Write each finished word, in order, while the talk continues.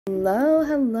Hello,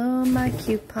 hello, my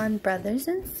coupon brothers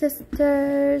and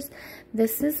sisters.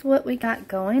 This is what we got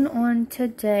going on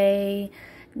today.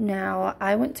 Now,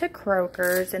 I went to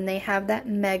Kroger's and they have that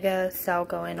mega sale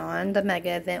going on, the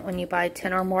mega event. When you buy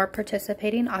 10 or more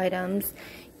participating items,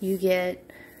 you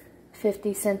get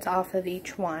 50 cents off of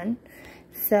each one.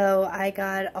 So I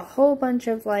got a whole bunch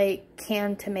of like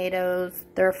canned tomatoes.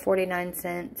 They're 49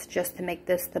 cents just to make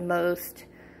this the most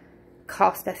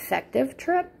cost-effective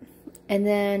trip. And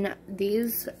then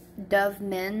these Dove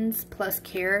Men's Plus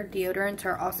Care deodorants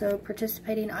are also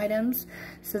participating items.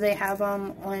 So they have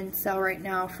them on sale right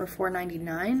now for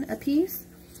 $4.99 a piece.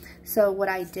 So what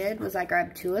I did was I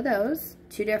grabbed two of those,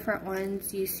 two different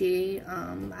ones. You see,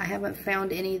 I haven't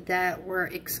found any that were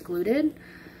excluded.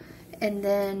 And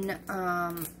then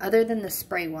other than the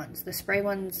spray ones,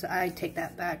 I take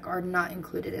that back, are not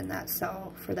included in that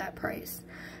sale for that price.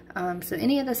 So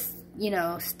any of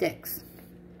the, sticks.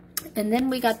 And then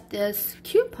we got this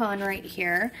coupon right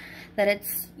here that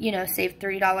it's, save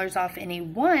 $3 off any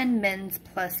one Men's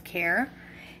Plus Care.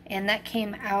 And that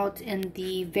came out in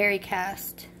the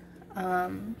VeryCast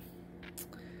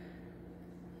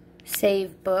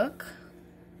Save book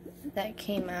that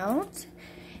came out.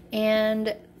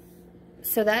 And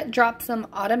so that drops them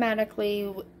automatically.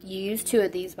 You use two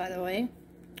of these, by the way,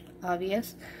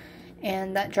 obvious.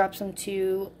 And that drops them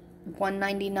to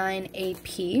 $1.99 a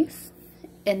piece.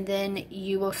 And then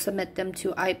you will submit them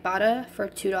to Ibotta for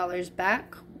 $2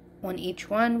 back on each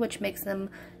one, which makes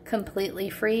them completely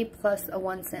free, plus a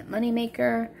 1-cent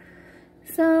moneymaker.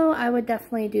 So I would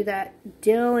definitely do that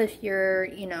deal if you're,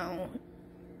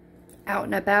 out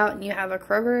and about and you have a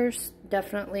Kroger's.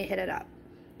 Definitely hit it up.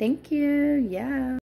 Thank you. Yeah.